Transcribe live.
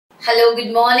Hello,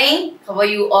 good morning. How are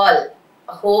you all?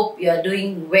 I hope you are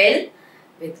doing well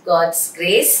with God's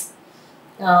grace.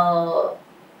 Where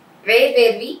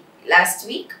were we? Last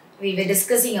week we were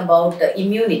discussing about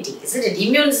immunity, isn't it?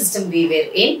 Immune system we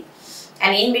were in,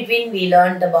 and in between we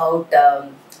learned about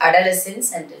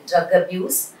adolescence and drug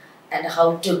abuse and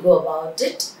how to go about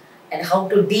it and how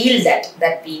to deal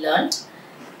that we learned.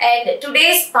 And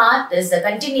today's part is the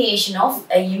continuation of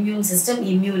immune system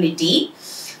immunity.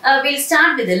 We'll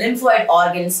start with the lymphoid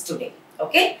organs today.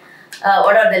 Okay,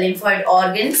 what are the lymphoid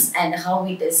organs and how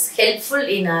it is helpful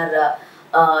in our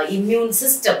immune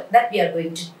system, that we are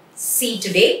going to see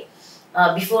today.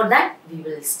 Before that, we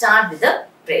will start with the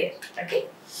prayer. Okay,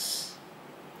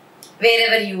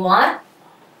 wherever you are,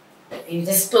 you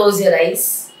just close your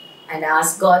eyes and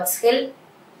ask God's help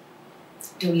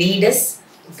to lead us,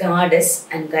 guard us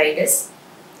and guide us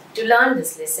to learn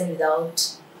this lesson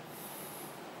without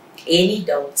any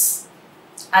doubts.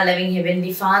 Our loving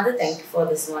Heavenly Father, thank you for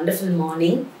this wonderful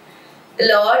morning.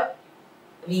 Lord,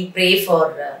 we pray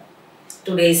for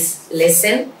today's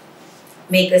lesson.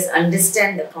 Make us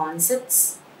understand the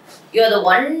concepts. You are the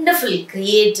wonderful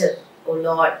creator, oh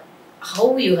Lord.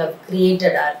 How you have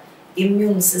created our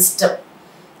immune system.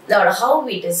 Lord, how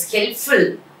it is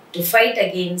helpful to fight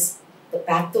against the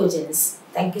pathogens.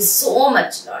 Thank you so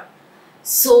much, Lord.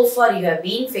 So far you have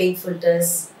been faithful to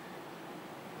us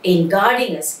in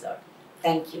guarding us, Lord.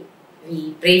 Thank you.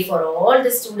 We pray for all the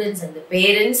students and the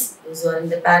parents, those who are in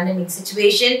the pandemic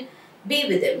situation. Be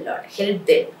with them, Lord. Help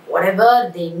them.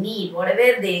 Whatever they need,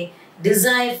 whatever they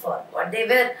desire for,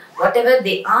 whatever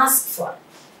they ask for,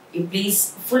 you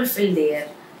please fulfill their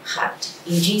heart.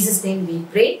 In Jesus' name we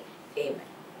pray. Amen.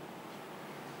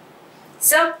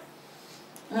 So,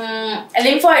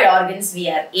 lymphoid organs we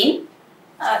are in.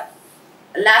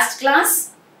 Last class,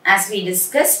 as we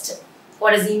discussed,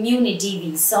 what is immunity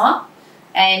we saw,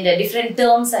 and different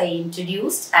terms I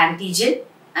introduced: antigen,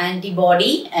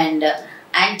 antibody and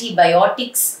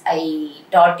antibiotics I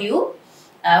taught you.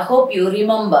 Hope you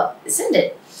remember, isn't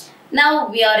it? Now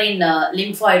we are in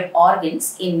lymphoid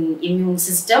organs in immune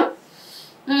system.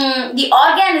 The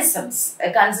organisms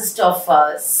consist of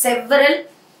several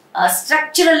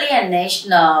structurally and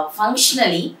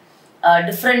functionally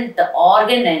different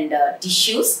organ and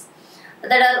tissues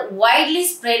that are widely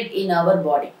spread in our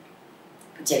body.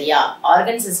 சரியா,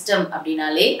 organ system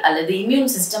அப்படினாலே அல்லது immune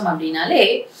system அப்படினாலே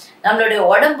நம்மளுடைய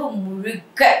உடம்பு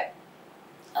முழுக்க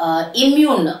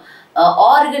immune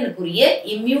organக்குரிய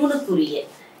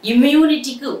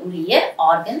immunityக்கு உரிய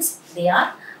organs, they are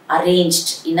arranged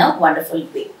in a wonderful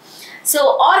way. So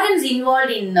organs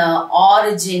involved in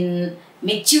origin,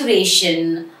 maturation,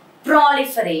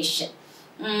 proliferation.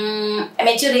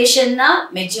 Maturation na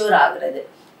mature ஆகிறது.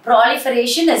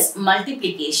 Proliferation is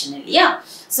multiplication, இல்லையா?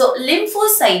 So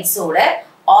lymphocytes ஓட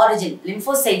origin,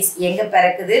 lymphocytes எங்க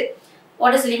பிறக்குது?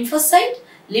 What is lymphocyte?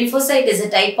 Lymphocyte is a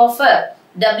type of a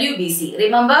WBC.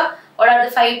 Remember, what are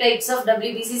the 5 types of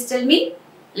WBCs? Tell me.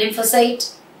 Lymphocyte,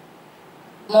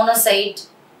 monocyte,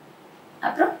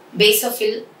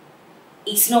 basophil,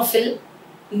 eosinophil,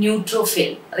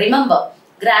 neutrophil. Remember,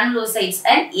 granulocytes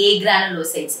and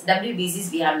agranulocytes, WBCs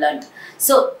we have learned.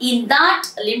 So in that,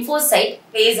 lymphocyte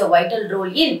plays a vital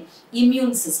role in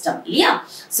immune system, yeah.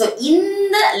 So in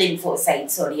the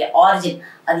lymphocytes origin,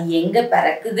 அது எங்க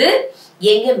பிறக்குது,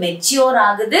 எங்க mature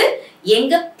ஆகுது,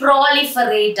 எங்க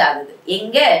proliferate ஆகுது,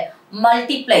 எங்க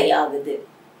multiply ஆகுது,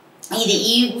 இது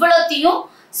இவ்வளத்தையும்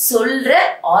சொல்ற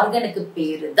ஆர்கனுக்கு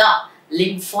பேரு தான்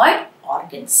lymphoid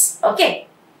organs. Okay.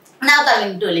 Now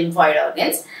coming to lymphoid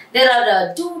organs, there are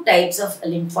two types of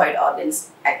lymphoid organs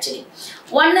actually.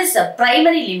 One is a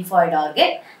primary lymphoid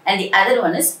organ and the other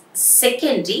one is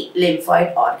secondary lymphoid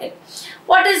organ.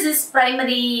 What is this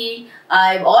primary?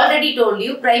 I've already told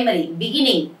you primary,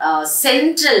 beginning,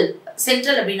 central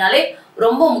அப்படினாலே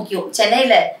ரொம்ப முக்கியம்.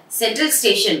 சென்னையில central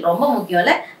station ரொம்ப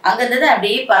முக்கியம்ல, அங்கிருந்து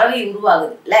அப்படியே பறவை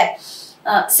உருவாகுது இல்ல.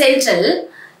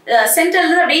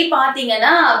 சென்ட்ரல் அப்படியே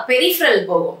பாத்தீங்கன்னா பெரிஃபரல்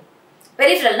போகும்.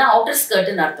 Peripheral na outer skirt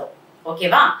in artham. Okay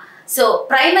va? So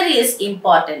primary is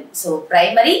important. So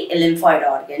primary lymphoid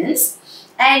organs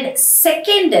and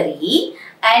secondary,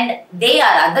 and they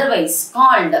are otherwise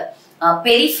called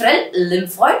peripheral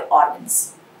lymphoid organs.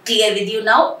 Clear with you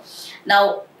now? Now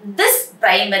this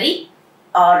primary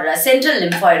or central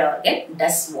lymphoid organ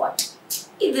does what?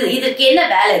 இதுக்கு என்ன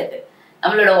வேலை இருக்கு?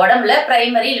 நம்மளோட உடம்புல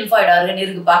primary lymphoid organ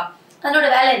இருக்குப்பா. அதனோட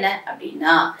வேலை என்ன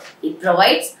அப்படின்னா, it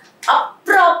provides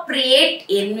appropriate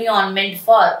environment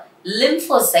for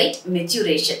lymphocyte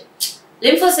maturation.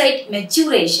 Lymphocyte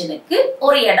maturation க்கு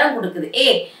ஒரு இடம் கொடுக்குது.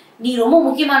 நீ ரொம்ப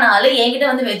முக்கியமான ஆளு, என்கிட்ட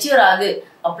வந்து மெச்சூர் ஆகு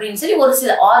அப்படின்னு சொல்லி ஒரு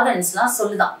சில ஆர்கன்ஸ்லாம்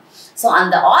சொல்லுதான். So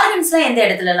அந்த ஆர்கன்ஸ்லாம் எந்த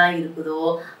இடத்துலலாம் இருக்குதோ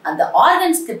அந்த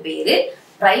ஆர்கன்ஸ்க்கு பேரு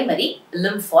primary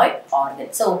lymphoid organ.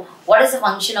 So what is the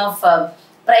function of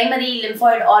primary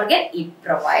lymphoid organ? It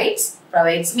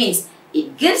provides means it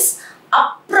gives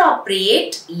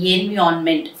appropriate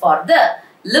environment for the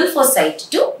lymphocyte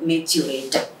to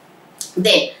maturate.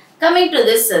 Then coming to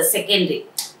this secondary,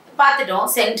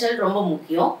 பார்த்துட்டோம் சென்ட்ரல் ரொம்ப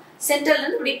முக்கியம். சென்ட்ரல்ல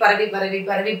இருந்து இப்படி பரவி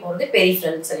போறது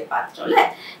பெரிஃபரல் சொல்லி பார்த்துட்டோம்ல.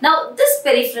 Now this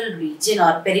peripheral region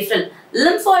or peripheral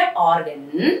lymphoid organ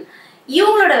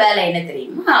இவங்களோட வேலை என்ன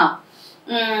தெரியுமா?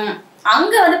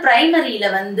 அங்க வந்து பிரைமரியில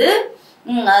வந்து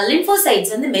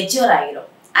லிம்போசைட்ஸ் வந்து மெச்சூர் ஆயிரும்.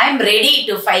 I am ready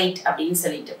to fight அப்படின்னு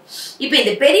சொல்லிட்டு. இப்போ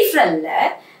இந்த பெரிஃபரல்ல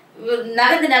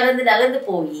நகர்ந்து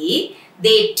போய்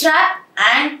they trap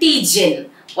antigen.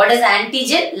 What is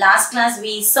antigen? Last class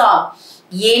we saw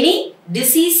any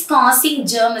disease causing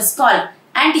germ is called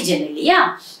antigen இல்லையா?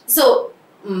 So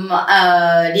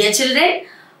dear children,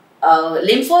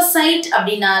 lymphocyte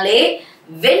அப்படினாலே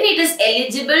when it is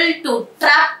eligible to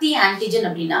trap the antigen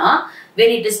அப்படினா when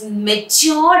it is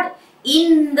matured in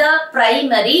the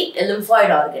primary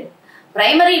lymphoid organ.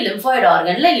 Primary lymphoid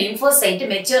organல lymphocyte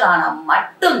mature ஆனா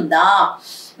மட்டும்தான்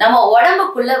நம்ம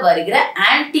உடம்புக்குள்ள வருகிற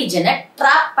ஆன்டிஜனை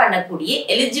drop பண்ணக்கூடிய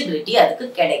eligibility அதுக்கு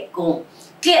கிடைக்கும்.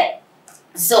 Clear?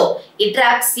 So it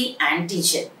traps the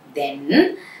antigen. Then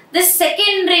the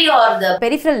secondary or the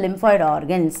peripheral lymphoid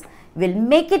organs will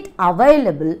make it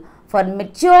available for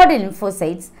matured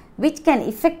lymphocytes which can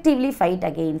effectively fight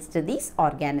against these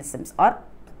organisms or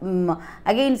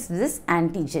against this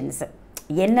antigens.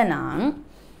 என்னன்னா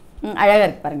அழகா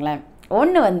இருக்கு பாருங்களேன்.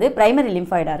 ஒன்று வந்து primary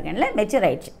lymphoid ஆர்கனில் mature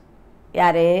ஆயிடுச்சு.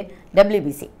 யார்?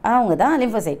 WBC. அவங்க தான்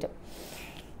லிம்ஃபோசைட்டு.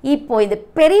 இப்போது இந்த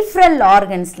பெரிஃபரல்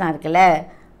ஆர்கன்ஸ்லாம் இருக்குல்ல,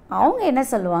 அவங்க என்ன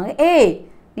சொல்லுவாங்க, ஏய்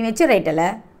நீ மெச்சூர் ஆயிட்டல,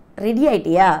 ரெடி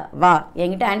ஆயிட்டியா, வா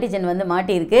என்கிட்ட ஆன்டிஜன் வந்து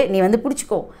மாட்டியிருக்கு, நீ வந்து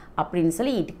பிடிச்சிக்கோ அப்படின்னு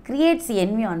சொல்லி it creates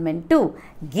environment to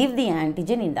give the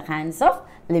antigen in the hands of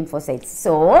lymphocytes.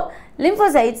 So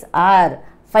lymphocytes are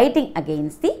fighting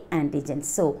against the antigens.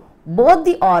 So both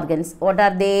the organs, what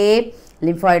are they?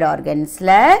 Lymphoid organs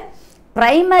la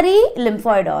primary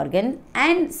lymphoid organ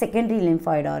and secondary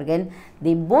lymphoid organ,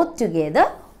 they both together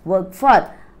work for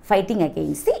fighting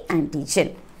against the antigen.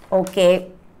 Okay,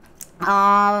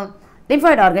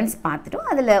 lymphoid organs பார்த்துட்டோம்.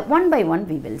 அதில் one by one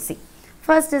we will see.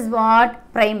 First is what?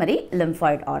 Primary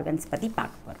lymphoid organs பற்றி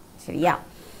பார்க்க போகிறோம். சரியா?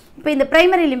 இப்போ இந்த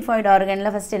primary lymphoid organல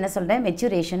first என்ன சொல்கிறேன்?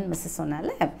 Maturation மிஸ் சொன்னால.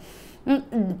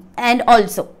 And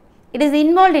also it is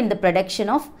involved in the production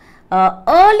of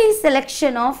early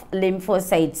selection of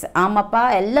lymphocytes. ஆமாப்பா,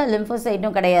 எல்லா lymphocytes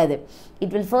கிடையாது. It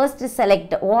will first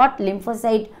select what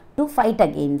lymphocyte to fight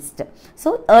against. So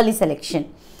early selection.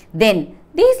 Then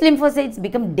these lymphocytes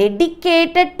become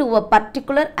dedicated to a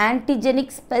particular antigenic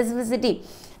specificity.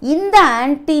 இந்த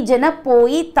ஆன்டிஜனை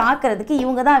போய் தாக்கிறதுக்கு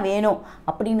இவங்க தான் வேணும்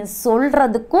அப்படின்னு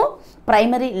சொல்கிறதுக்கும்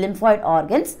primary lymphoid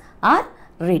organs are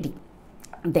ready.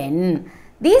 Then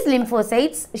these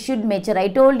lymphocytes should mature. I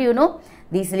told you, no,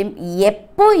 these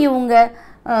எப்போ இவங்க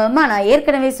நான்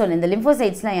ஏற்கனவே சொன்னேன், இந்த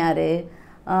லிம்போசைட்ஸ்லாம் யார்?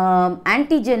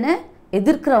 ஆன்டிஜனை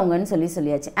எதிர்க்கிறவங்கன்னு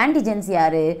சொல்லியாச்சு. ஆன்டிஜன்ஸ்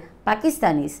யார்?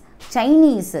 Pakistanis,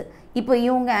 Chinese. இப்போ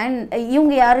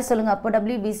இவங்க யார் சொல்லுங்கள்? அப்போ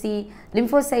WBC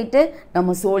லிம்போசைட்டு நம்ம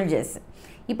சோல்ஜர்ஸ்.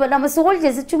 இப்போ நம்ம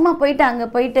சோல்ஜர்ஸ் சும்மா போயிட்டு அங்கே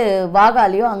போயிட்டு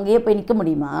வாகாலையோ அங்கேயே போய் நிற்க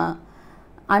முடியுமா?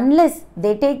 unless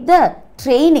they take the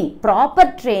training, proper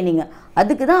training.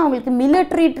 அதுக்கு தான் அவங்களுக்கு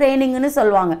மிலிட்ரி ட்ரைனிங்னு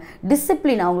சொல்லுவாங்க.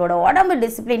 டிசிப்ளின், அவங்களோட உடம்பு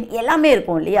டிசிப்ளின் எல்லாமே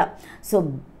இருக்கும் இல்லையா? ஸோ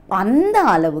அந்த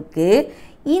அளவுக்கு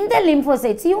இந்த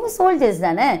லிம்போசைட்ஸ் இவங்க சோல்ஜர்ஸ்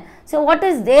தானே. So what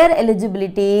is there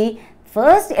eligibility?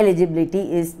 First eligibility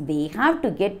is they have to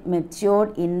get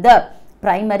matured in the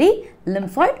primary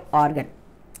lymphoid organ.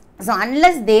 So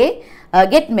unless they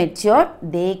get matured,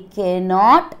 they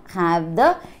cannot have the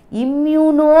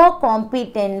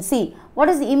immunocompetency. What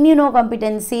is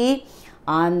immunocompetency?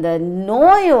 அந்த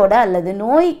நோயோட அல்லது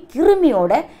நோய்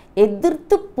கிருமியோட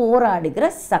எதிர்த்து போராடுகிற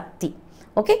சக்தி.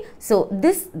 Okay, so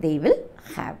this they will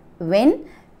have when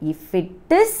if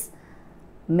it is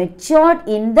matured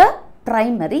in the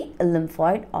primary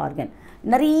lymphoid organ.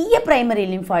 நிறைய primary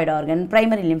lymphoid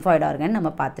organ நம்ம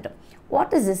பார்த்துட்டோம்.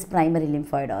 What is this primary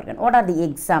lymphoid organ? What are the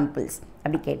examples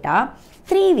அப்படி கேட்டால்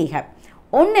 3 we have.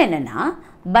 ஒன்று என்னென்னா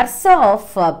bursa of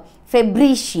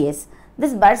fabricius.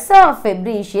 This bursa of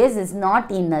fabricius is not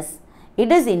in us, it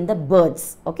is in the birds.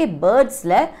 Okay, birds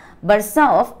la bursa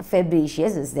of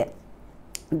fabricius is there.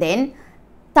 Then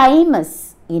thymus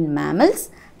in mammals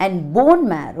and bone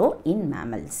marrow in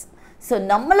mammals. So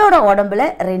நம்மளோட உடம்புல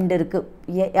ரெண்டு இருக்கு.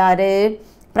 யாரு?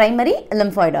 Primary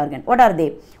lymphoid organ. What are they?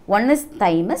 One is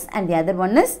thymus and the other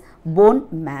one is bone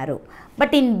marrow.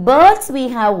 But in birds we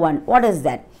have one. What is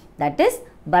that? That is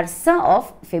bursa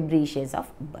of Fabricius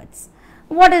of birds.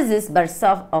 What is this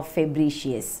bursa of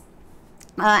Fabricius?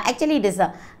 Actually, it is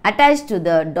attached to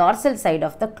the dorsal side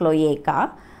of the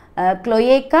cloaca.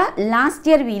 Cloaca, last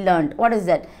year we learned, what is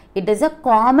that? It is a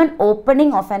common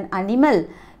opening of an animal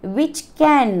which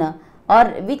can or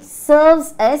which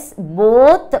serves as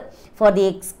both for the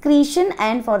excretion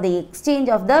and for the exchange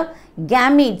of the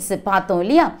gametes.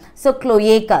 So,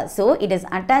 cloaca. So, it is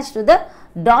attached to the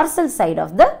dorsal side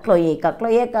of the cloaca.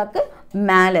 Cloaca ku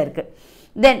mele irukku.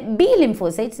 Then, B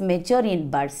lymphocytes mature in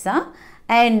bursa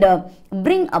and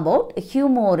bring about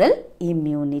humoral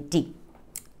immunity.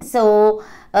 So,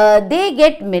 they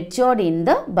get matured in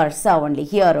the bursa only,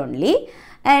 here only.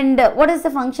 And what is the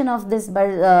function of this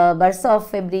bursa of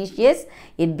Fabricius?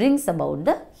 It brings about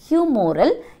the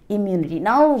humoral immunity.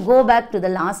 Now, go back to the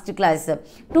last class.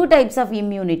 Two types of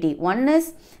immunity. One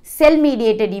is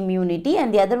cell-mediated immunity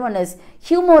and the other one is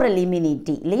humoral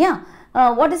immunity.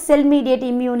 What is cell-mediated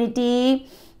immunity?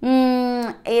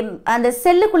 And the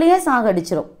cell kuliye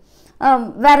saagadichirum.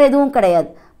 Vera edhuvum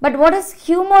kedaiyadhu. But what is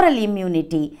humoral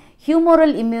immunity?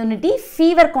 Humoral immunity,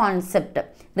 fever concept.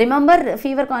 Remember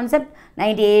fever concept?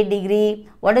 98 degree.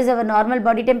 What is our normal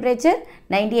body temperature?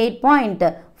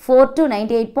 98.4 to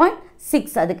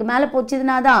 98.6. Adukku mele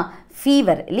pochiduna da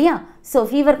fever. So,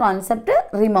 fever concept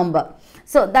remember.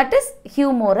 So, that is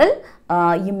humoral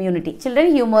immunity.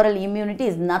 Children, humoral immunity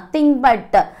is nothing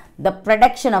but the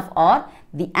production of, or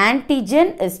the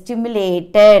antigen is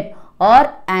stimulated,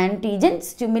 or antigen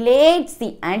stimulates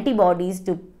the antibodies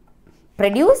to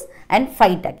produce and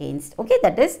fight against. Okay,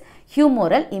 that is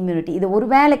humoral immunity. This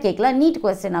is a NEET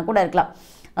question.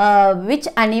 Which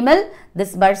animal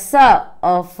this bursa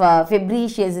of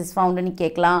Fabricius is found in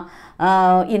kekla?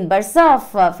 In bursa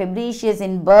of Fabricius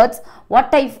in birds,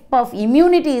 what type of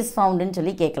immunity is found in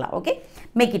chali kekla? Okay,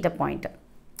 make it a point.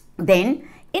 Then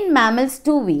in mammals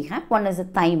too we have, one is a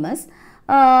thymus.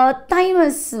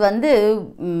 Thymus வந்து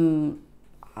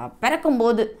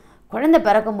பிறக்கும்போது குழந்தை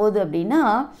பிறக்கும்போது அப்படின்னா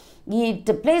it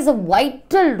plays a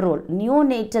vital role.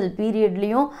 Neonatal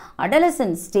periodலையும்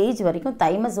adolescent stage வரைக்கும்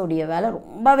thymus உடைய வேலை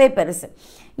ரொம்பவே பெருசு.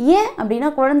 ஏன் அப்படின்னா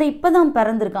குழந்தை இப்பதான்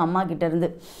பிறந்திருக்கு அம்மா கிட்ட இருந்து,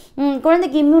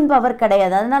 குழந்தைக்கு இம்யூன் பவர்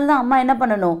கிடையாது. அதனால தான் அம்மா என்ன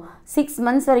பண்ணணும், 6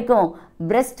 months வரைக்கும்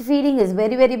breast feeding is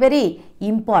very very very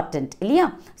important இல்லையா.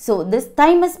 So this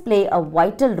thymus play a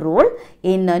vital role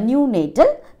in a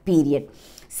neonatal period.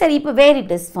 சரி, இப்போ where it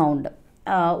is found,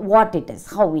 what it is,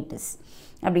 how it is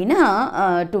அப்படின்னா,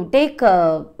 to take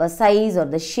a size or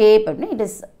the shape, it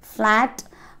is flat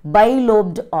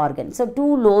bilobed organ. So,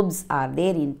 2 lobes are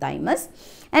there in thymus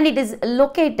and it is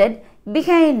located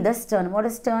behind the sternum. What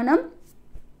is sternum?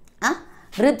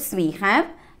 Ribs we have,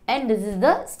 and this is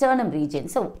the sternum region.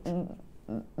 So,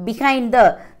 behind the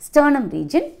sternum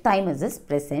region thymus is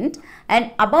present, and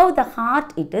above the heart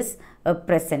it is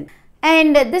present.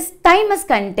 And this thymus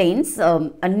contains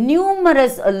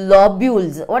numerous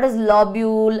lobules. What is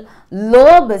lobule?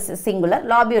 Lobe is singular,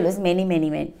 lobule is many,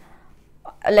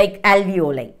 like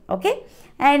alveoli. Okay,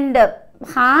 and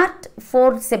heart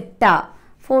 4 septa,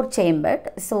 4 chambered,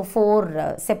 so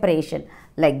 4 separation,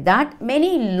 like that.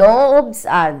 Many lobes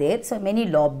are there, so many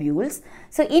lobules.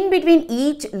 So in between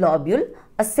each lobule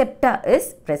a septa is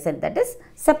present, that is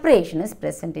separation is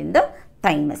present in the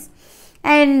thymus.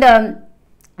 And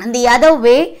the other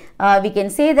way we can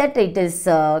say that it is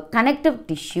connective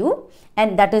tissue, and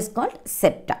that is called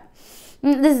septa.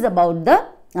 This is about the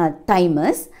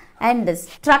thymus. And the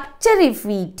structure, if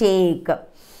we take,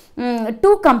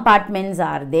 2 compartments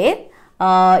are there.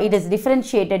 It is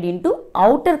differentiated into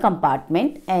outer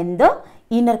compartment and the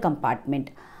inner compartment.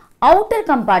 Outer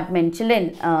compartment, children,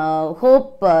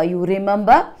 hope you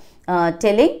remember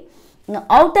telling,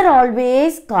 outer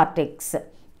always cortex,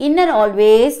 inner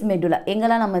always medulla.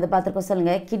 எங்கெல்லாம் நம்ம இதை பார்த்துருக்கோம்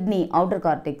சொல்லுங்க, kidney outer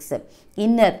cortex,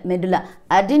 inner medulla,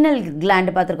 adrenal gland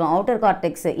பார்த்துருக்கோம் outer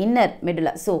cortex, inner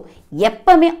medulla. So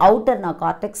எப்பவுமே outer na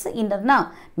cortex, inner na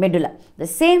medulla. The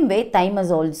same way thymus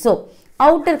also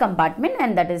outer compartment,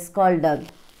 and that is called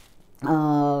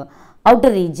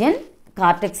outer region,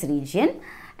 cortex region.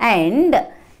 And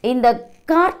in the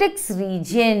cortex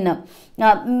region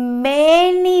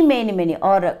many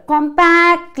or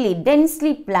compactly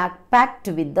densely packed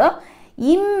with the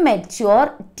immature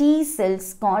T cells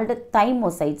called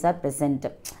thymocytes are present.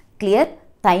 Clear?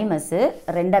 Thymus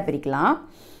ரெண்டா பிரிக்கலாம்.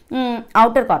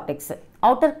 outer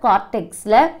cortex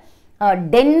ல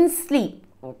densely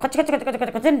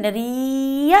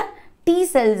நிறைய T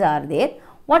cells are there.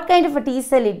 What kind of a T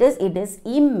cell it is? It is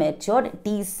immature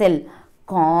T cell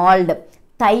called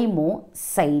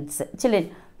thymocytes. Children,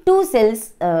 2 cells,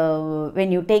 when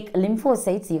you take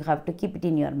lymphocytes, you have to keep it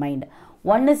in your mind.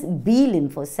 One is B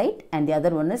lymphocyte and the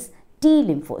other one is T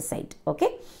lymphocyte.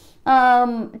 Okay,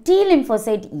 T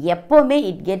lymphocyte எப்போமே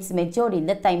it gets matured in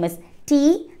the thymus. T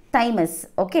thymus.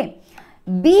 Okay,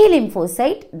 B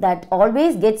lymphocyte that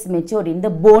always gets matured in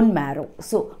the bone marrow.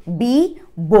 So B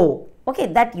bow. Okay,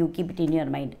 that you keep it in your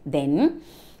mind. Then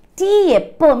T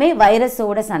எப்போமே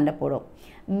வைரஸோட சண்டை போடும்,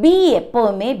 B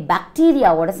எப்போவுமே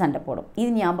பாக்டீரியாவோட சண்டை போடும். இது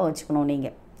ஞாபகம் வச்சுக்கணும்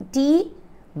நீங்கள். T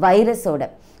வைரஸோட,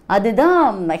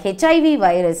 அதுதான் ஹெச்ஐவி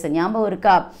வைரஸ். ஞாபகம்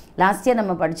இருக்கா? லாஸ்ட் இயர்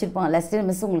நம்ம படிச்சிருப்போம். லாஸ்ட் இயர்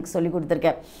மிஸ் உங்களுக்கு சொல்லி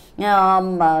கொடுத்துருக்கேன்.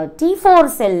 T4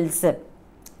 cells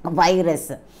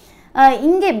virus.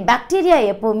 இங்கே பாக்டீரியா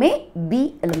எப்போவுமே B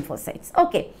lymphocytes.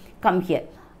 Okay, come here.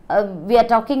 We are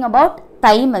talking about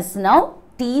thymus now.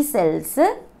 T cells,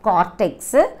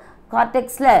 cortex.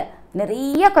 கார்டெக்ஸில்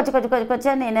நிறைய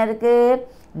கொச்சன்னு என்ன இருக்குது?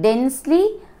 Densely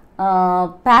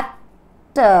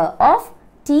fact of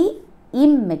T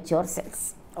immature cells.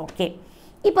 Okay,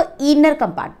 இப்போ inner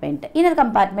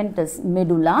compartment is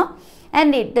medulla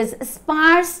and it is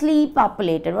sparsely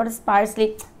populated. What is sparsely?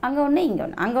 அங்கே ஒன்று இங்கே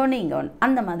ஒன்று, அங்கே ஒன்று இங்கே ஒன்று,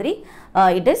 அந்த மாதிரி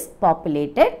it is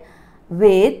populated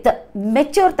with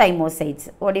mature thymocytes.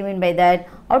 What do you mean by that?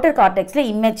 outer cortexல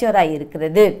immature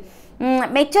இருக்கிறது.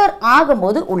 மெச்சூர்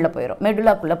ஆகும்போது உள்ளே போயிடும்,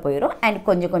 மெடுலாக்குள்ளே போயிடும். அண்ட்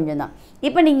கொஞ்சம் தான்.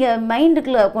 இப்போ நீங்கள்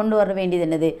மைண்டுக்குள்ளே கொண்டு வர வேண்டியது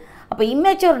என்னது? அப்போ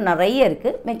இம்மெச்சூர் நிறைய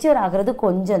இருக்குது, மெச்சூர் ஆகிறது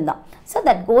கொஞ்சம் தான். So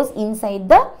that cos inside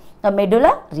the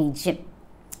medulla region.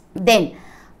 Then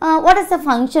what is the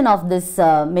function of this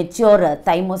mature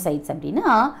thymocytes அப்படின்னா,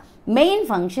 main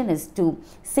function is to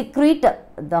secrete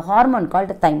the hormone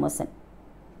called thymosin.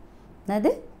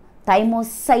 அது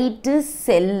தைமோசைட்டு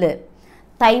cell,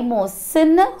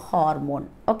 thymosin hormone.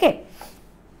 Okay,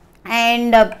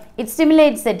 and it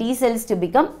stimulates the T cells to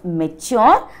become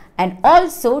mature and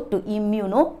also to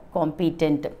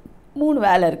immunocompetent. மூணு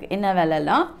வேலை இருக்குது. என்ன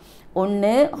வேலைலாம்?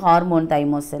 ஒன்று hormone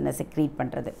தைமோசினை secrete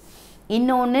பண்ணுறது,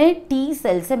 இன்னொன்று T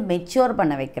செல்ஸை மெச்சூர்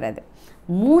பண்ண வைக்கிறது,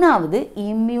 மூணாவது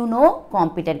இம்யூனோ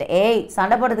காம்பிட்டன்ட்,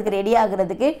 சண்டை போடுறதுக்கு ரெடி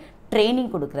ஆகிறதுக்கு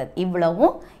ட்ரைனிங் கொடுக்குறது.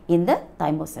 இவ்வளவும் இந்த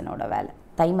தைமோசினோட வேலை,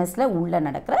 தைமஸில் உள்ளே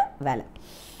நடக்கிற வேலை.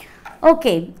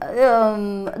 Okay,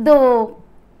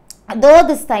 though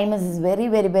this thymus is very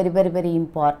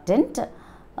important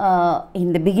in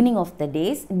the beginning of the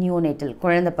days, neonatal,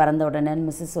 குழந்தை பிறந்த உடனே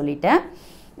மிஸ்ஸஸ் சொல்லிட்டேன்.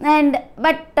 And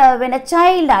but when a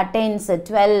child attains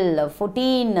 12,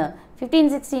 14, 15,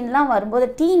 16லாம் வரும்போது,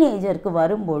 டீனேஜருக்கு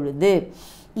வரும்பொழுது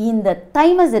இந்த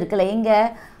தைமஸ் இருக்குல்ல, எங்கே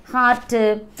ஹார்ட்டு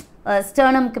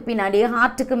ஸ்டர்னம்க்கு பின்னாடி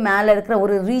ஹார்ட்டுக்கு மேலே இருக்கிற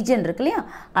ஒரு ரீஜன் இருக்கு இல்லையா,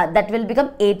 that will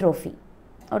become ஏட்ரோஃபி.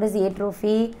 What is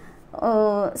ஏட்ரோஃபி?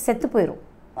 செத்து போயிடும்,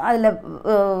 அதில்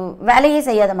வேலையே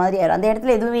செய்யாத மாதிரி ஆயிடும், அந்த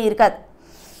இடத்துல எதுவுமே இருக்காது.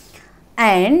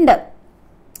 அண்ட்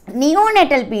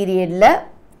நியோனேட்டல் பீரியடில்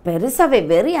பெருசாகவே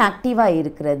வெரி ஆக்டிவாக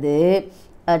இருக்கிறது.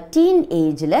 டீன்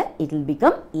ஏஜில் இட் வில்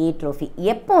பிகம் ஏட்ரோஃபி.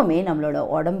 எப்போவுமே நம்மளோட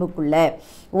உடம்புக்குள்ளே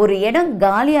ஒரு இடம்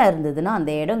காலியாக இருந்ததுன்னா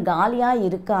அந்த இடம் காலியாக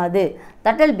இருக்காது,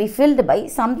 that will be filled by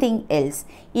something else.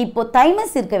 இப்போது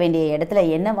தைமஸ் இருக்க வேண்டிய இடத்துல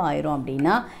என்னவாயிரும்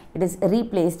அப்படின்னா, it is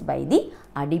replaced by the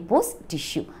adipose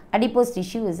tissue. Adipose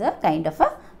tissue is a kind of a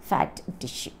fat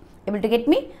tissue. Able to get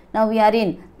me? Now we are in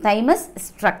thymus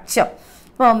structure.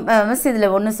 Miss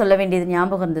இதில் ஒன்று சொல்ல வேண்டியது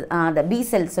ஞாபகம் இருந்தது. the B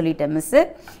cell சொல்லிட்டேன் miss.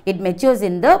 It matures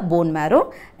in the bone marrow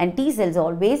and T cells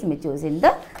always matures in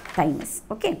the thymus.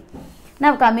 Okay.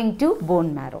 Now coming to bone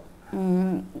marrow.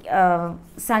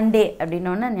 Sunday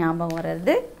அப்படின்னோன்னா ஞாபகம்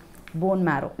வர்றது bone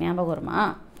marrow. ஞாபகம் வருமா?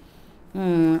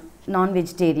 நான்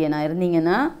வெஜிடேரியனாக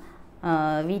இருந்தீங்கன்னா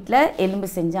வீட்டில் எலும்பு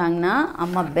செஞ்சாங்கன்னா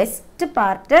அம்மா பெஸ்ட்டு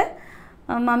பார்ட்டை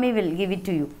mummy will give it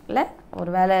to you. இல்லை,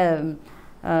 ஒரு வேளை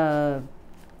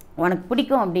உனக்கு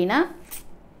பிடிக்கும் அப்படின்னா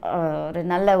ஒரு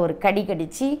நல்ல ஒரு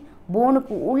கடிச்சு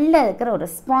போனுக்கு உள்ளே இருக்கிற ஒரு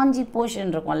ஸ்பாஞ்சி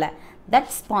போர்ஷன் இருக்கும்ல,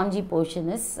 that spongy portion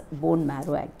is phone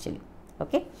மேரோ actually.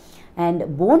 Okay, and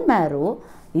phone மேரோ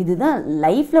இதுதான்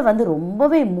லைஃப்பில் வந்து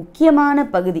ரொம்பவே முக்கியமான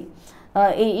பகுதி.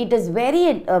 It is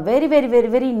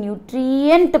very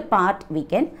nutrient part we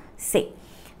can say,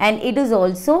 and it is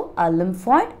also a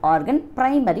lymphoid organ,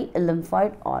 primary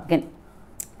lymphoid organ,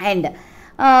 and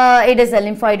it is a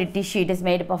lymphoid tissue. It is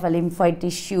made up of a lymphoid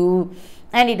tissue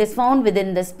and it is found within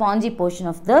the spongy portion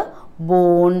of the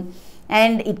bone,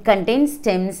 and it contains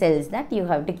stem cells. That you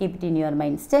have to keep it in your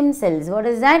mind. Stem cells, what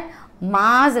is that?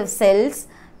 Mass of cells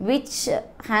which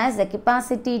has the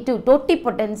capacity to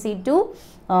totipotency to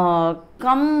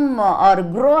come or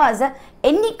grow as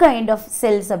any kind of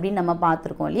cells அப்படின்னு நம்ம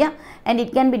பார்த்துருக்கோம் இல்லையா. And it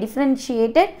can be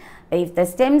differentiated. If the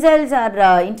stem cells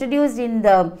are introduced in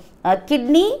the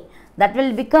kidney, that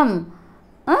will become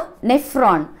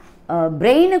nephron.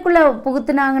 பிரெயினுக்குள்ளே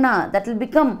புகுத்துனாங்கன்னா that will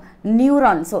become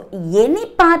neuron. So any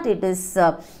part it is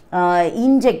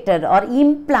injected or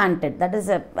implanted, that is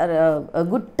a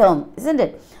good term, isn't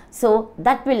it? So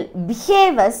that will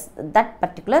behave as that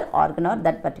particular organ or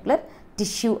that particular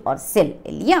tissue or cell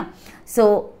இல்லையா. So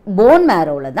bone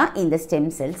marrowல தான் இந்த stem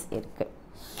cells இருக்கு.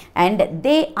 And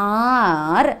they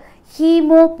are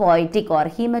hemopoietic or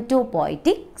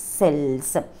hematopoietic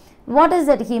cells. What is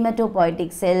that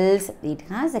hematopoietic cells? It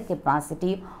has a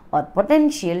capacity or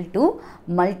potential to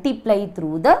multiply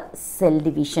through the cell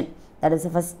division. That is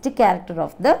the first character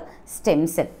of the stem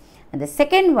cell. And the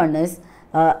second one is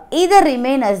either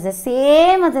remain as the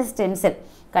same as the stem cell.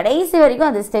 கடைசி வரைக்கும்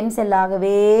அது stem cell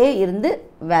ஆகவே இருந்து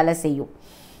வேலை செய்யும்.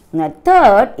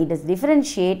 Third, it is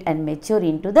differentiate and mature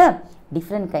into the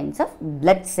different kinds of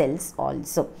blood cells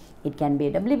also. It can be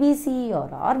a WBC or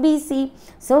RBC.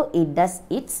 So it does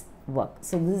its work.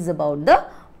 So this is about the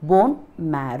bone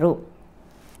marrow.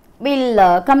 We'll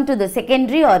come to the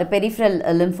secondary or peripheral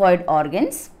lymphoid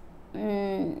organs.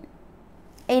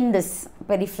 In this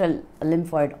peripheral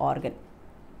lymphoid organ,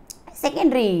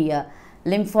 secondary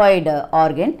lymphoid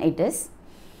organ, it is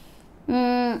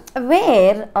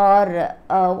where or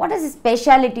what is the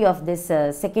speciality of this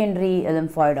secondary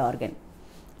lymphoid organ?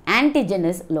 Antigen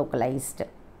is localized.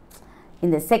 In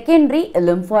the secondary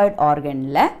lymphoid organ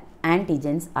la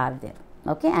antigens are there.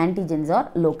 Okay, antigens are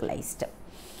localized,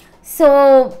 so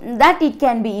that it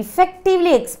can be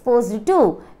effectively exposed to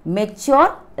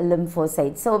mature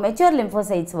lymphocytes. So mature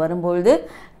lymphocytes வரும்போது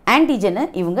antigen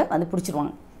இவங்க வந்து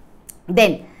பிடிச்சிருவாங்க.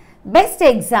 Then best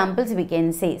examples we can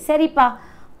say, சரிப்பா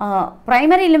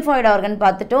primary lymphoid organ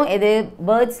பார்த்துட்டோம். இது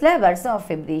birdsல versa of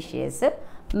fabriceus,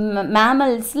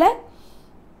 mammalsல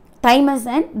thymus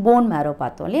and bone marrow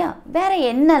பார்த்தோம் இல்லையா. வேற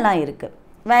என்னெல்லாம் இருக்கு?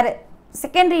 வேற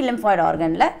secondary lymphoid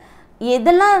organல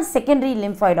எதெல்லாம் secondary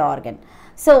lymphoid organ?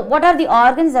 So what are the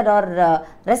organs that are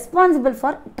responsible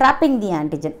for trapping the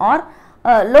antigen or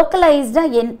localized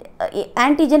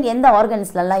antigen எந்த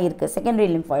organsலலாம் இருக்கு secondary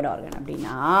lymphoid organ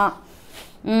அப்படின்னா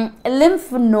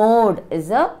lymph node is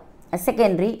a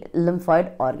secondary lymphoid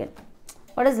organ.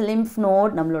 What is lymph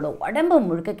node? நம்மளோட உடம்பு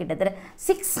முழுக்க கிட்டத்தட்ட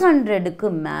 600க்கு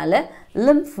மேல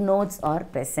lymph nodes are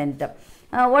present.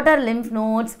 What are lymph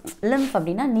nodes? lymph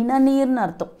அப்படின்னா நிணநீர்னு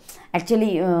அர்த்தம்.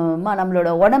 Actually நம்மளோட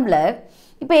உடம்புல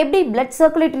இப்போ எப்படி blood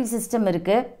circulatory system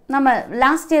இருக்கு, நம்ம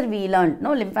last year we learned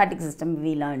no lymphatic system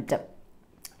we learned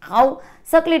how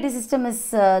circulatory system is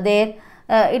there.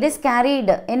 It is carried,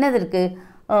 என்னது இருக்கு,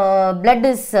 blood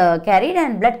is carried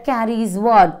and blood carries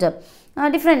what,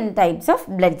 different types of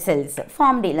blood cells,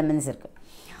 formed elements இருக்கு.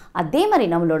 அதே மாதிரி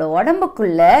நம்மளோட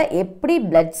உடம்புக்குள்ள எப்படி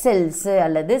blood cells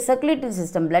அல்லது circulatory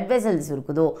system blood vessels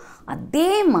இருக்குதோ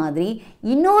அதே மாதிரி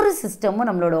இன்னொரு சிஸ்டமும்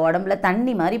நம்மளோட உடம்புல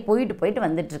தண்ணி மாதிரி போயிட்டு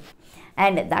வந்துட்டு இருக்கு.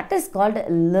 And that is called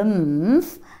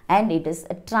lymph, and it is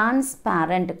a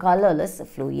transparent colorless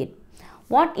fluid.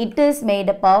 What it is made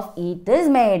up of? It is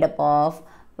made up of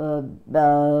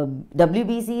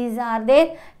WBCs are there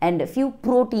and few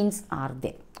proteins are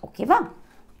there. Okay va?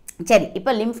 சரி,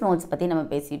 இப்போ lymph nodes பற்றி நம்ம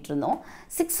பேசிகிட்டு இருந்தோம்.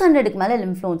 600க்கு மேலே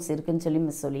lymph nodes இருக்குன்னு சொல்லி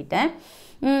miss சொல்லிட்டேன்.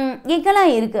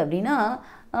 எங்கெல்லாம் இருக்குது அப்படின்னா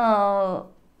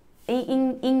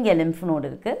இங்கே lymph node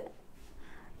இருக்குது,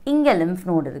 இங்கே lymph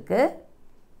node இருக்குது.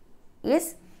 Yes,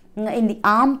 in the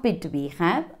armpit we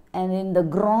have and in the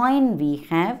groin we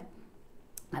have.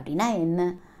 அப்படின்னா என்ன,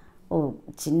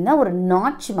 சின்ன ஒரு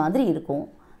நாட்ச் மாதிரி இருக்கும்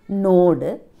node.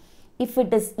 If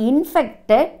it is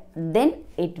infected then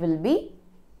it will be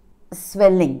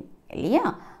swelling இல்லையா,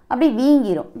 அப்படி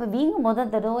வீங்கிரும். இப்போ வீங்கும் போது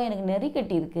தடவை எனக்கு நெறி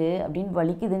கட்டி இருக்கு அப்படின்னு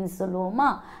வலிக்குதுன்னு சொல்லுவோமா,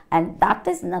 and that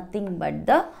is nothing but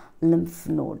the lymph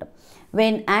node.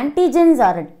 When antigens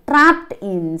are trapped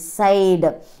inside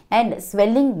and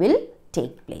swelling will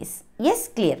take place. Yes,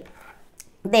 clear.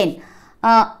 Then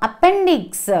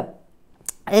appendix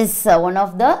is one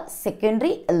of the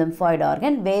secondary lymphoid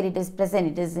organ where it is present.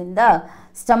 It is in the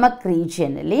stomach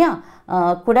region இல்லையா,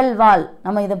 குடல்வால்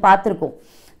நம்ம இதை பார்த்துருக்கோம்.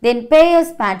 Then Peyer's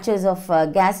patches of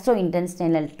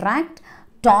gastrointestinal tract,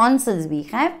 tonsils we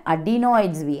have,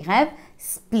 adenoids we have,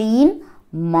 spleen,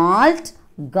 malt,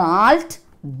 galt,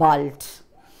 bult.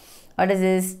 What is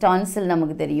this? Tonsil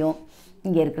நமக்கு தெரியும்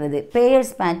இங்கே இருக்கிறது.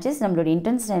 Peyer's patches நம்மளோட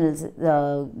intestinals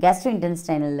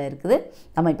gastrointestinalல இருக்குது,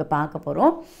 நம்ம இப்போ பார்க்க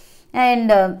போகிறோம்.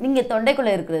 அண்ட் இங்கே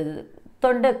தொண்டைக்குள்ளே இருக்கிறது,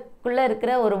 தொண்டைக்குள்ளே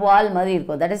இருக்கிற ஒரு வால் மாதிரி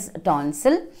இருக்கும், that is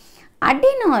tonsil.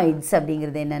 Adenoids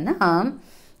அப்படிங்கிறது என்னென்னா,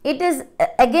 it is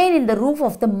again in the roof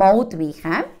of the mouth we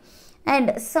have and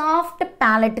soft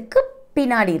palate-க்கு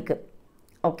பின்னாடி இருக்குது.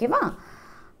 ஓகேவா?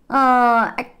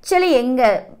 ஆக்சுவலி எங்கே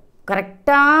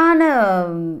கரெக்டான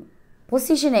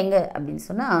பொசிஷன் எங்கே அப்படின்னு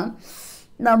சொன்னால்,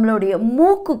 நம்மளுடைய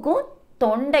மூக்குக்கும்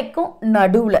தொண்டைக்கும்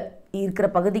நடுவில் இருக்கிற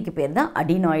பகுதிக்கு பேர் தான்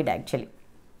அடினாய்டு ஆக்சுவலி.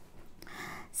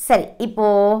 சரி,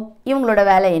 இப்போது இவங்களோட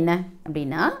வேலை என்ன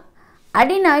அப்படின்னா,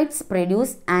 adenoids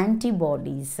produce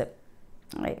antibodies.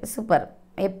 சூப்பர்.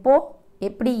 எப்போ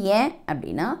எப்படி ஏன்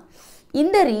அப்படின்னா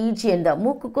இந்த ரீஜியன் தான்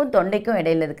மூக்குக்கும் தொண்டைக்கும்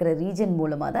இடையில இருக்கிற ரீஜன்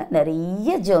மூலமாக தான்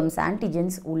நிறைய ஜெர்ம்ஸ்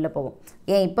ஆன்டிஜென்ஸ் உள்ளே போகும்.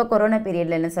 ஏன் இப்போ கொரோனா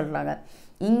பீரியடில் என்ன சொல்கிறாங்க,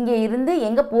 இங்கே இருந்து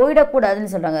எங்கே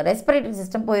போயிடக்கூடாதுன்னு சொல்கிறாங்க, ரெஸ்பிரேட்டரி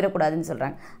சிஸ்டம் போயிடக்கூடாதுன்னு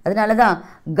சொல்கிறாங்க. அதனால தான்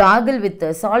gargle with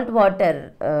salt water,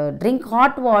 drink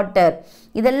hot water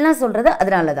இதெல்லாம் சொல்கிறது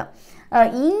அதனால தான்.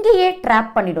 இங்கேயே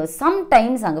ட்ராப் பண்ணிடும்.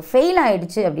 சம்டைம்ஸ் அங்கே ஃபெயில்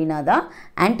ஆகிடுச்சு அப்படின்னா தான்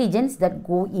antigens that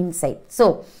go inside. So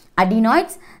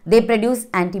adenoids, they produce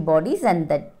antibodies and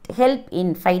that help in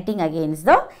fighting against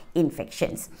the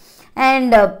infections.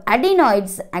 And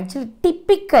adenoids actually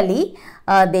typically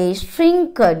they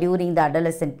shrink during the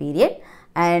adolescent period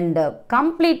and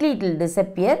completely it will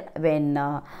disappear when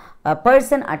a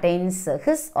person attains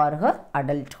his or her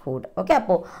adulthood. Okay,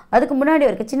 அப்போ அதுக்கு முன்னாடி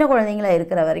வரைக்கும் சின்ன குழந்தைங்களா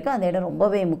இருக்கிற வரைக்கும் அந்த இடம்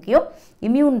ரொம்பவே முக்கியம்.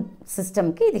 இம்யூன்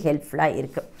சிஸ்டம்க்கு இது ஹெல்ப்ஃபுல்லாக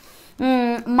இருக்குது.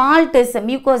 Malt is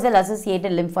mucosal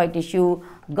associated lymphoid tissue.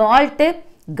 Called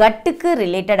கட்டுக்கு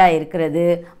ரிலேட்டடாக இருக்கிறது.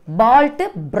 பால்ட்டு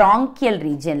பிராங்கியல்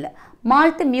ரீஜனில்.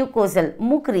 மால்ட்டு மியூகோசல்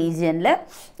மூக்கு ரீஜனில்.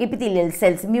 எபிதீலியல்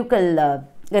செல்ஸ் மியூக்கல்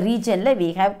ரீஜனில் we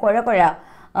have கொழா.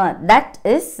 That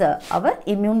is our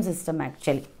immune system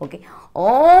actually. Okay,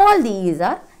 all these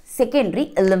are secondary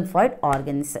lymphoid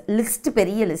organs. List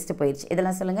பெரிய லிஸ்ட் போயிடுச்சு.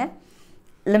 இதெல்லாம் சொல்லுங்கள்.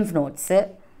 lymph nodes,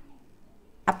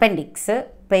 appendix,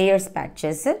 Peyer's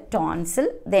patches, tonsil,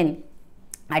 then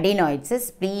adenoids,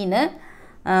 spleen,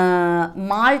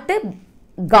 malt,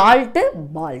 galt,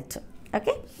 balt.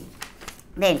 Okay,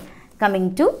 then coming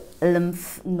to lymph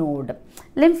node.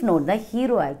 lymph node the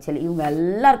hero actually. இவங்க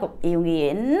எல்லாருக்கும் இவங்க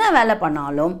என்ன வேலை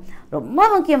பண்ணாலும் ரொம்ப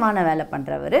முக்கியமான வேலை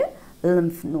பண்ணுறவர்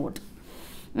lymph node.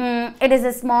 It is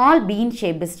a small bean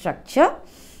shaped structure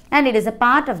and it is a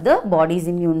part of the body's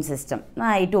immune system.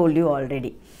 I told you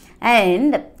already.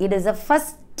 And it is the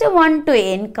first one to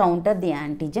encounter the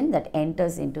antigen that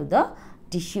enters into the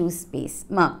tissue space.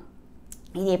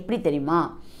 இது எப்படி தெரியுமா,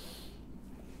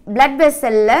 blood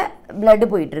vessel-ல blood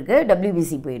போயிட்டுருக்கு,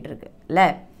 WBC போயிட்டுருக்கு இல்லை,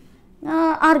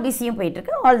 RBCயும்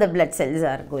போயிட்டுருக்கு, all the blood cells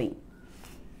are going.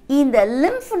 இந்த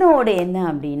lymph node என்ன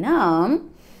அப்படின்னா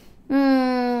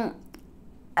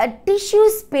டிஷ்யூ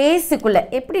ஸ்பேஸுக்குள்ளே,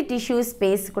 எப்படி டிஷ்யூ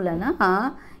ஸ்பேஸுக்குள்ளேனா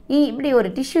இப்படி ஒரு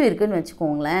டிஷ்யூ இருக்குதுன்னு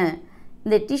வச்சுக்கோங்களேன்.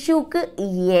 இந்த டிஷ்யூக்கு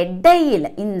இடையில்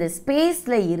இந்த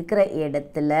ஸ்பேஸில் இருக்கிற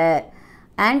இடத்துல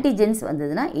ஆன்டிஜென்ஸ்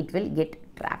வந்ததுன்னா it will get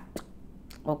dropped.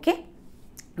 Okay,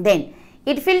 then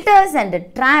it filters and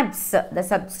traps the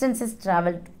substances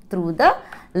travel through the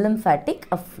lymphatic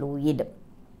fluid.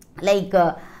 Like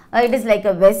it is like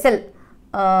a vessel.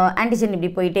 Antigen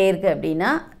இப்படி போயிட்டே இருக்கு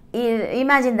அப்படின்னா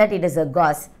imagine that it is a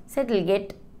gauze, so it will get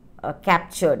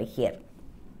captured here.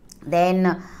 Then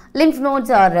lymph nodes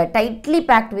are tightly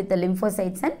packed with the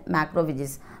lymphocytes and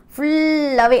macrophages.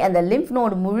 ஃபுல்லாகவே அந்த lymph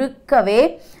node முழுக்கவே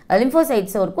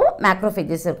lymphocytes இருக்கும்,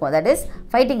 macrophages இருக்கும், that is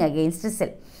fighting against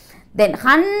cell. Then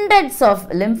hundreds of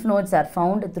lymph nodes are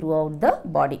found throughout the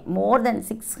body. More than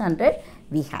 600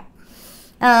 we have.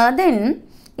 Then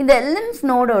இந்த lymph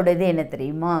node ஓடது என்ன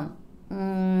தெரியுமா,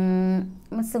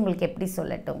 miss உங்களுக்கு எப்படி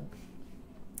சொல்லட்டும்,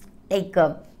 லைக்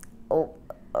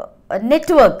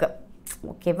நெட்வொர்க்.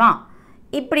 ஓகேவா,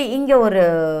 இப்படி இங்கே ஒரு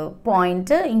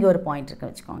பாயிண்ட்டு இங்கே ஒரு பாயிண்ட்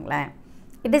இருக்குன்னு வச்சுக்கோங்களேன்.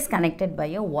 It is connected by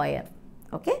a wire.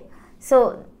 Okay, so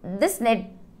this net,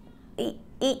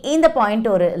 இந்த பாயிண்ட்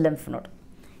ஒரு lymph node,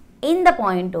 இந்த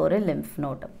பாயிண்ட் ஒரு lymph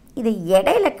node. இதை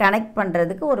இடையில கனெக்ட்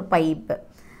பண்ணுறதுக்கு ஒரு பைப்பு.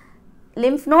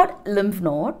 lymph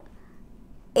node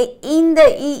இந்த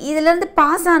இதிலேருந்து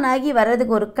பாஸ் ஆன் ஆகி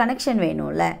வர்றதுக்கு ஒரு கனெக்ஷன்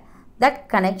வேணும்ல, that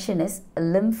connection is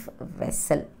lymph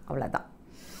vessel. அவ்வளோதான்.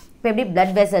 இப்போ எப்படி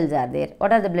blood vessels are there?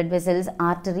 What are the blood vessels?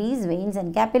 Arteries, veins and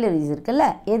capillaries இருக்குல்ல,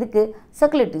 எதுக்கு?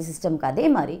 சர்க்குலேட்டரி சிஸ்டம்க்கு. அதே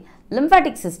மாதிரி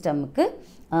lymphatic சிஸ்டமுக்கு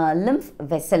lymph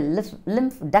vessel,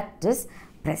 lymph duct is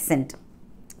present.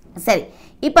 சரி,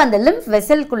 இப்போ அந்த lymph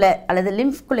vesselக்குள்ளே அல்லது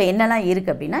லிம்ஃப்குள்ளே என்னெல்லாம்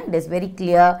இருக்குது அப்படின்னா, it is very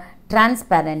clear,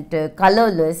 transparent,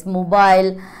 colorless, mobile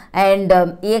and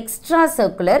extra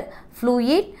circular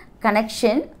fluid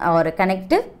connection or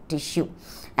connective tissue,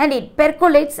 and it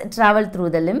percolates, travel through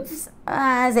the lymphs.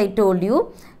 As I told you,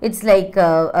 it's like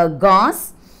a gauze,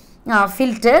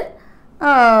 filter.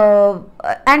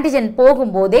 Antigen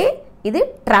போகும்போதே இது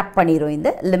drop பண்ணிரும்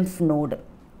இந்த lymph node.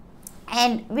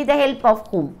 And with the help of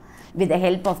whom? With the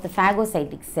help of the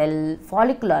phagocytic cell,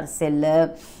 follicular cell,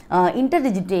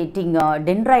 interdigitating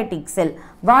dendritic cell,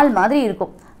 வால் மாதிரி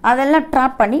இருக்கும், அதெல்லாம்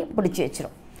drop பண்ணி பிடிச்சி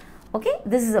வச்சிரும். Okay,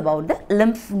 this is about the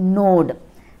lymph node.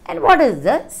 And what is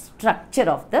the structure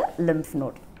of the lymph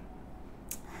node?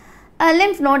 A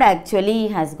lymph node actually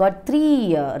has got three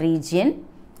region.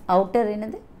 Outer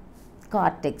என்னது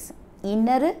cortex,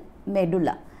 inner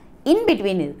medulla, in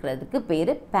between இருக்கிறதுக்கு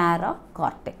பேரு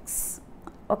paracortex.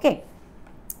 Okay,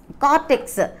 cortex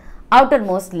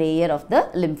outermost layer of the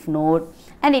lymph node,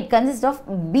 and it consists of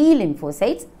B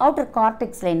lymphocytes. Outer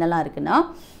cortex la என்னலாம் இருக்குன்னா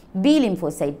B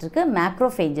lymphocyte இருக்கு,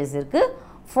 macrophages இருக்கு,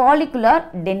 follicular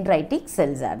dendritic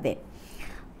cells are there.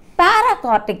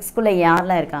 Paracortex குள்ள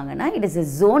யாரெல்லாம் இருக்காங்கன்னா, it is a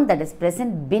zone that is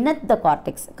present beneath the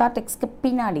cortex. cortexக்கு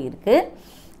பின்னாடி இருக்கு,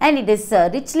 and it is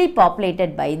richly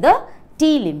populated by the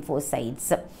T lymphocytes.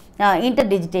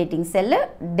 Interdigitating cell,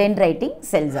 dendritic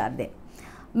cells are there.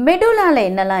 Medulla la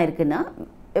என்னலாம் இருக்குன்னா,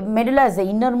 medulla is the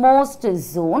innermost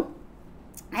zone,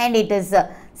 and it is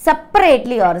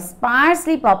separately or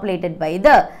sparsely populated by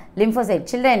the lymphocyte.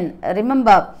 Children,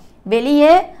 remember,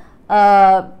 வெளியே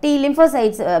T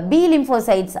lymphocytes, B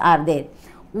lymphocytes are there.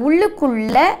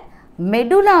 உள்ளுக்குள்ள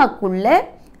மெடுலாக்குள்ள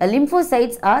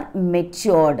lymphocytes are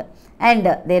matured, and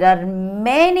there are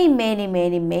many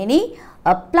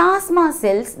plasma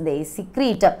cells. They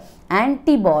secrete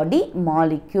antibody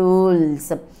molecules.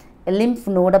 lymph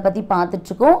node பத்தி பார்த்துட்டு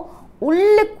இருக்கோம்.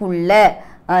 உள்ளுக்குள்ள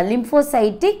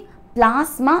lymphocytic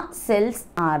plasma cells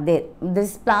are there.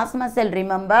 This plasma cell,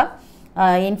 remember,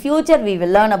 in future we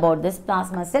will learn about this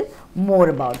plasma cell more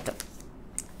about.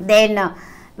 Then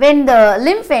when the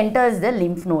lymph enters the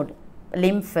lymph node,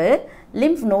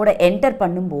 lymph node enter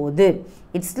பண்ணும்போது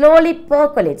it slowly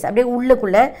percolates, அப்படியே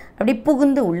உள்ளுக்குள்ள அப்படியே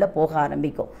புகுந்து உள்ள போக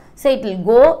ஆரம்பிக்கும். So it will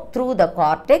go through the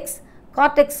cortex,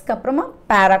 cortexக்கு அப்புறமா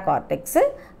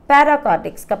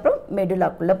paracortexக்கு அப்புறம்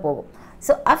மெடுலாக்குள்ள போகும்.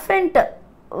 So afferent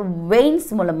veins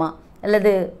மூலமா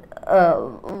அல்லது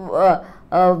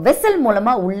வெசல்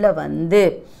மூலமா உள்ள வந்து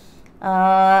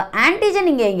ஆன்டிஜன்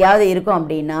இங்கே எங்கேயாவது இருக்கும்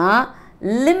அப்படின்னா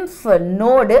லிம்ஃப்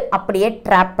நோடு அப்படியே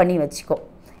ட்ராப் பண்ணி வச்சுக்கோ.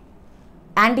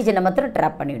 ஆன்டிஜனை மாத்திரம்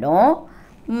ட்ராப் பண்ணிடும்,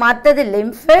 மற்றது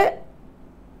லிம்ஃபு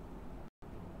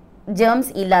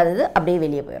ஜெர்ம்ஸ் இல்லாதது அப்படியே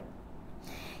வெளியே போயிடும்.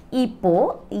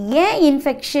 இப்போது ஏன்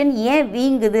இன்ஃபெக்ஷன் ஏன்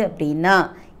வீங்குது அப்படின்னா,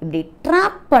 இப்படி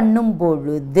ட்ராப் பண்ணும்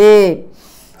பொழுது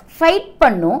ஃபைட்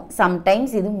பண்ணும்,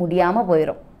 சம்டைம்ஸ் இது முடியாமல்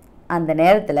போயிடும். அந்த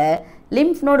நேரத்தில்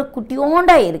லிம்ஃப் நோடு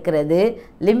குட்டியோண்டா இருக்கிறது,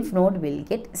 lymph node will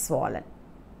get swollen.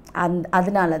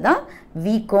 அதனால தான்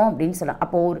வீக்கம் அப்படின்னு சொல்லலாம்.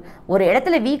 அப்போது ஒரு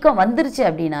இடத்துல வீக்கம் வந்துருச்சு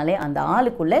அப்படின்னாலே அந்த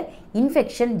ஆளுக்குள்ளே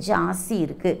இன்ஃபெக்ஷன் ஜாஸ்தி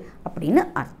இருக்குது அப்படின்னு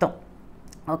அர்த்தம்.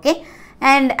 Okay,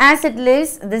 and as it is,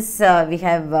 this we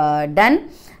have done,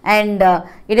 and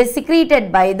it is secreted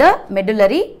by the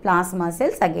medullary plasma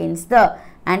cells against the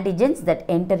antigens that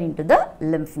enter into the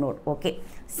lymph node. Okay,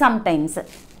 sometimes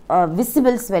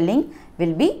visible swelling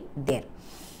will be there,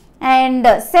 and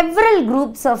several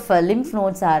groups of lymph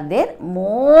nodes are there.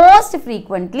 Most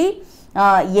frequently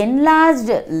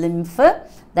enlarged lymph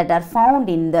that are found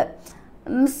in the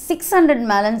 600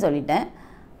 மேலன்னு சொல்லிட்டேன்.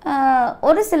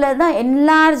 ஒரு சிலர் தான்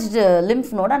enlarged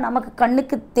lymph நோட நமக்கு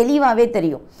கண்ணுக்கு தெளிவாகவே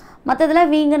தெரியும்,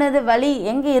 மற்றதெல்லாம் வீங்கினது வலி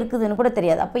எங்கே இருக்குதுன்னு கூட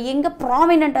தெரியாது. அப்போ எங்கே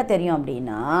ப்ராமினெண்ட்டாக தெரியும்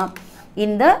அப்படின்னா,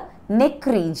 in the neck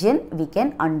region we can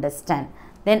understand.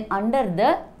 Then under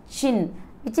the chin,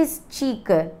 which is cheek,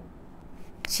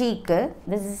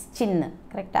 this is chin,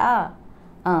 கரெக்டா?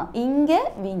 இங்கே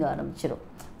வீங்க ஆரம்பிச்சிடும்.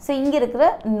 ஸோ இங்கே இருக்கிற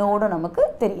நோடும் நமக்கு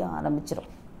தெரிய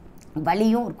ஆரம்பிச்சிடும்,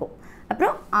 வலியும் இருக்கும்.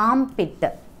 அப்புறம் armpit,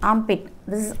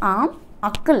 this is arm,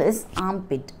 அக்கல் is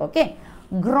armpit. Okay,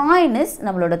 groin is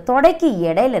நம்மளோட தொடைக்கு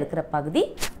இடையில இருக்கிற பகுதி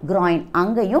groin,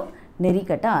 அங்கேயும்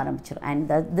நெறிக்கட்ட ஆரம்பிச்சிடும். and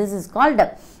this is called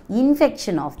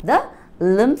infection of the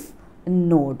lymph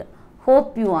node.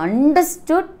 Hope you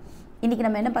understood. இன்னைக்கு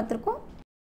நம்ம என்ன பார்த்துருக்கோம்?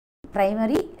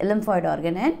 primary lymphoid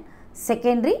organ and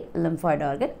secondary lymphoid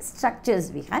organ structures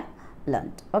we have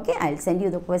learnt. Okay, I'll send you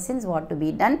the questions what to be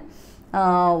done,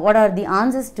 what are the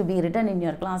answers to be written in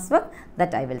your classwork,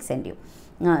 that I will send you.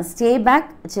 Stay back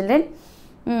children.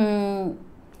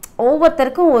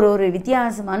 ஒவ்வொருத்தருக்கும் ஒரு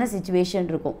வித்தியாசமான situation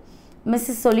இருக்கும்.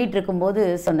 Mrs சொல்லிகிட்டு இருக்கும்போது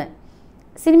சொன்னேன்,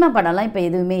 cinema படம்லாம் இப்போ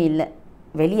எதுவுமே இல்லை,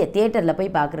 வெளியே தியேட்டரில்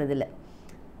போய் பார்க்குறது இல்லை.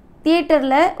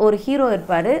 தியேட்டரில் ஒரு ஹீரோ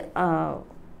இருப்பார்,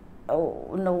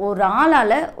 ஒரு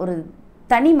ஆளால், ஒரு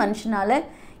தனி மனுஷனால்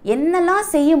என்னெல்லாம்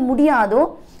செய்ய முடியாதோ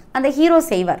அந்த ஹீரோ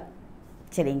செய்வார்,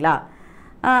 சரிங்களா?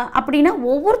 அப்படின்னா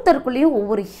ஒவ்வொருத்தருக்குள்ளேயும்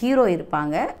ஒவ்வொரு ஹீரோ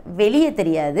இருப்பாங்க, வெளியே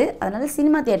தெரியாது. அதனால்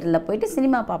சினிமா தியேட்டரில் போயிட்டு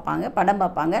சினிமா பார்ப்பாங்க, படம்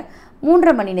பார்ப்பாங்க,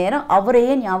 3.5 மணி நேரம்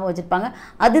அவரையே ஞாபகம் வச்சுருப்பாங்க,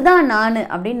 அதுதான் நான்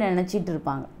அப்படின்னு நினச்சிட்டு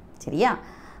இருப்பாங்க, சரியா?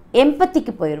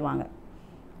 எம்பத்திக்கு போயிடுவாங்க.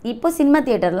 இப்போ சினிமா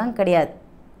தியேட்டர்லாம் கிடையாது.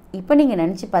 இப்போ நீங்கள்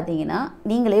நினச்சி பார்த்தீங்கன்னா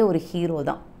நீங்களே ஒரு ஹீரோ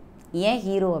தான். ஏன்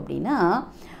ஹீரோ அப்படின்னா,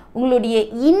 உங்களுடைய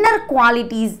இன்னர்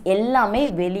குவாலிட்டிஸ் எல்லாமே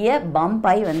வெளியே பம்ப்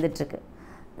ஆகி வந்துட்டுருக்கு.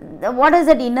 What is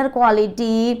that inner quality?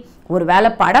 ஒரு வேளை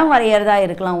படம் வரைகிறதா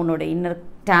இருக்கலாம், உன்னோட இன்னர்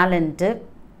டேலண்ட்டு,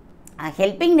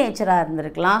 ஹெல்பிங் நேச்சராக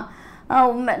இருந்திருக்கலாம்.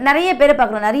 நிறைய பேரை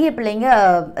பார்க்குறோம், நிறைய பிள்ளைங்க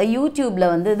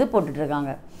யூடியூப்பில் வந்து இது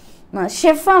போட்டுட்ருக்காங்க,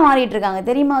 ஷெஃப்பாக மாறிட்டுருக்காங்க,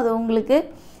 தெரியுமா அது உங்களுக்கு?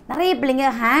 நிறைய பிள்ளைங்க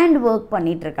ஹேண்ட் ஒர்க்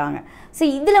பண்ணிகிட்ருக்காங்க. ஸோ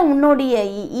இதில் உன்னுடைய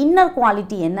இன்னர்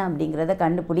குவாலிட்டி என்ன அப்படிங்கிறத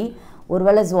கண்டுபிடி.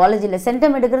 ஒருவேளை ஜுவாலஜியில்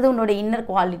சென்டம் எடுக்கிறது உன்னோட inner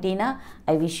குவாலிட்டினா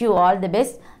I wish you all the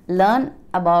best. Learn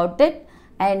about it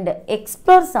and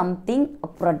explore something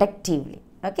productively.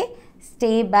 Okay,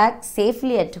 stay back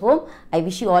safely at home. I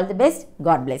wish you all the best.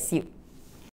 God bless you.